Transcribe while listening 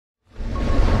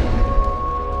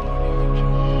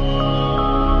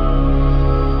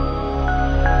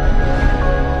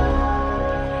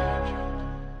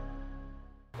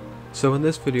So in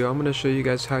this video I'm going to show you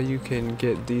guys how you can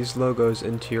get these logos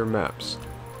into your maps.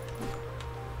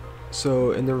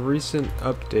 So in the recent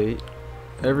update,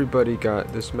 everybody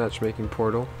got this matchmaking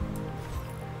portal.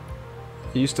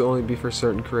 It used to only be for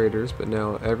certain creators, but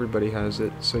now everybody has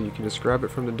it, so you can just grab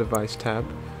it from the device tab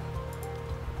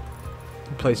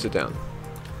and place it down.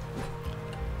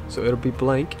 So it'll be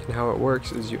blank, and how it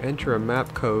works is you enter a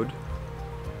map code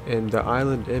and the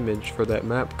island image for that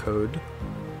map code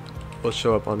will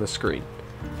show up on the screen.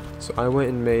 So I went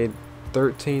and made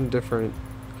 13 different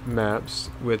maps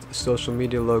with social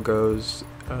media logos,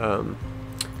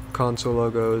 console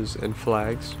logos, and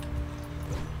flags,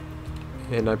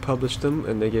 and I published them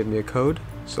and they gave me a code.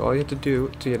 So all you have to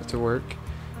do to get it to work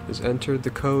is enter the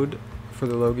code for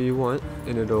the logo you want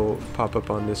and it'll pop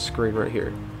up on this screen right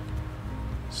here.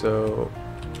 So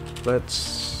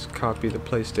let's copy the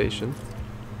PlayStation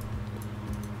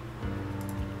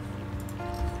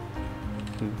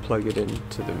and plug it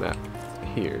into the map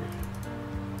here.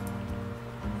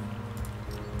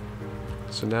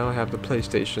 So now I have the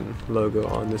PlayStation logo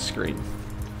on the screen.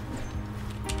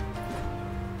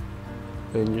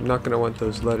 And you're not going to want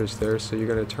those letters there, so you're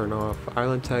going to turn off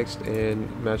island text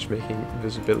and matchmaking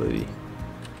visibility.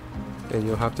 And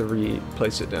you'll have to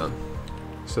replace it down,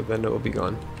 so then it will be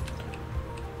gone.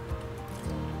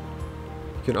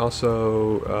 You can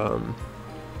also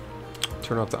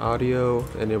turn off the audio,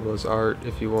 enable as art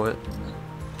if you want.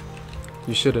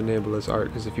 You should enable as art,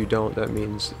 because if you don't, that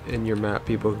means in your map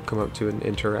people can come up to and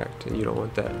interact, and you don't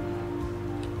want that.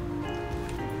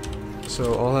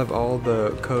 So I'll have all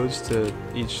the codes to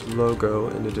each logo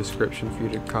in the description for you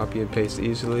to copy and paste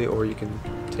easily, or you can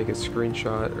take a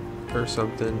screenshot or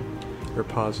something, or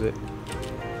pause it.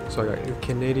 So I got your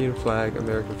Canadian flag,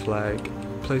 American flag,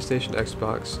 PlayStation,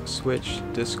 Xbox, Switch,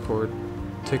 Discord,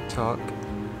 TikTok,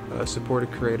 supported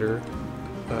creator,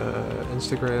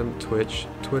 Instagram, Twitch,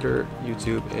 Twitter,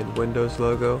 YouTube, and Windows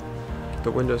logo.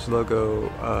 The Windows logo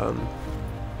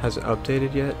hasn't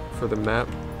updated yet for the map,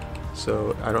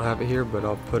 so I don't have it here, but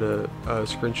I'll put a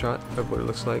screenshot of what it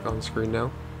looks like on the screen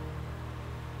now.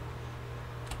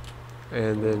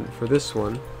 And then for this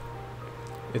one,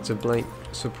 it's a blank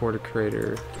supported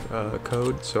creator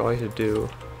code, so all you have to do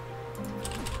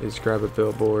is grab a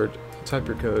billboard, type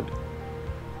your code,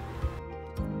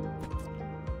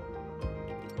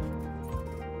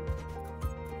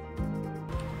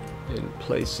 and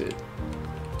place it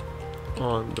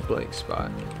on the blank spot.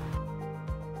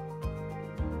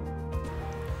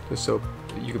 Just so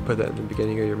you can put that in the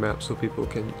beginning of your map so people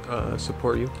can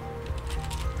support you.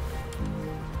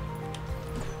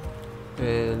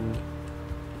 And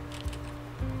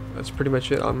that's pretty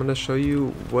much it. I'm going to show you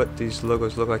what these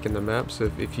logos look like in the map,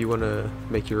 so if you want to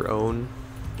make your own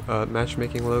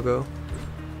matchmaking logo.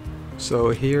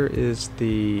 So here is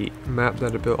the map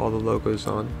that I built all the logos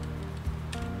on.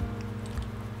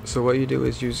 So what you do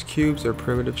is use cubes or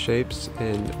primitive shapes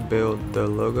and build the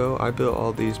logo. I built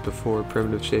all these before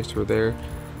primitive shapes were there,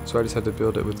 so I just had to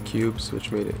build it with cubes,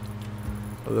 which made it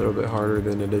a little bit harder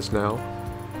than it is now.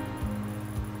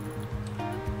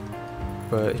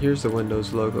 But here's the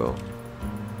Windows logo,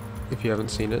 if you haven't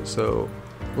seen it. So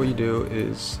what you do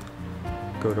is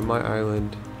go to My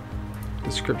Island,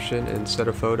 description, and set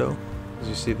a photo. As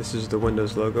you see, this is the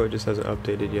Windows logo, it just hasn't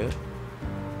updated yet.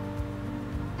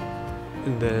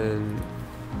 And then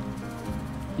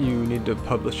you need to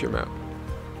publish your map.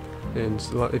 And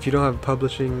if you don't have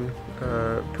publishing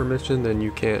permission, then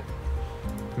you can't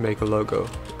make a logo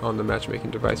on the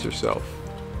matchmaking device yourself.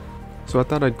 So I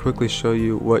thought I'd quickly show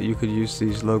you what you could use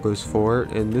these logos for,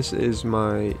 and this is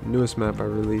my newest map I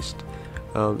released.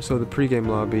 So the pregame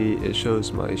lobby, it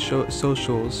shows my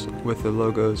socials with the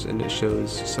logos, and it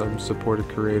shows some supported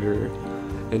creator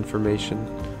information.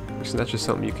 So that's just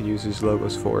something you could use these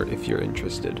logos for if you're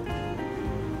interested.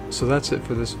 So that's it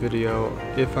for this video.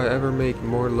 If I ever make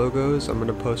more logos, I'm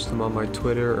going to post them on my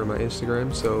Twitter or my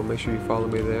Instagram, so make sure you follow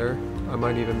me there. I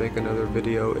might even make another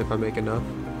video if I make enough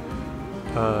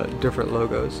different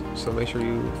logos, so make sure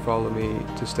you follow me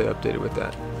to stay updated with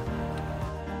that.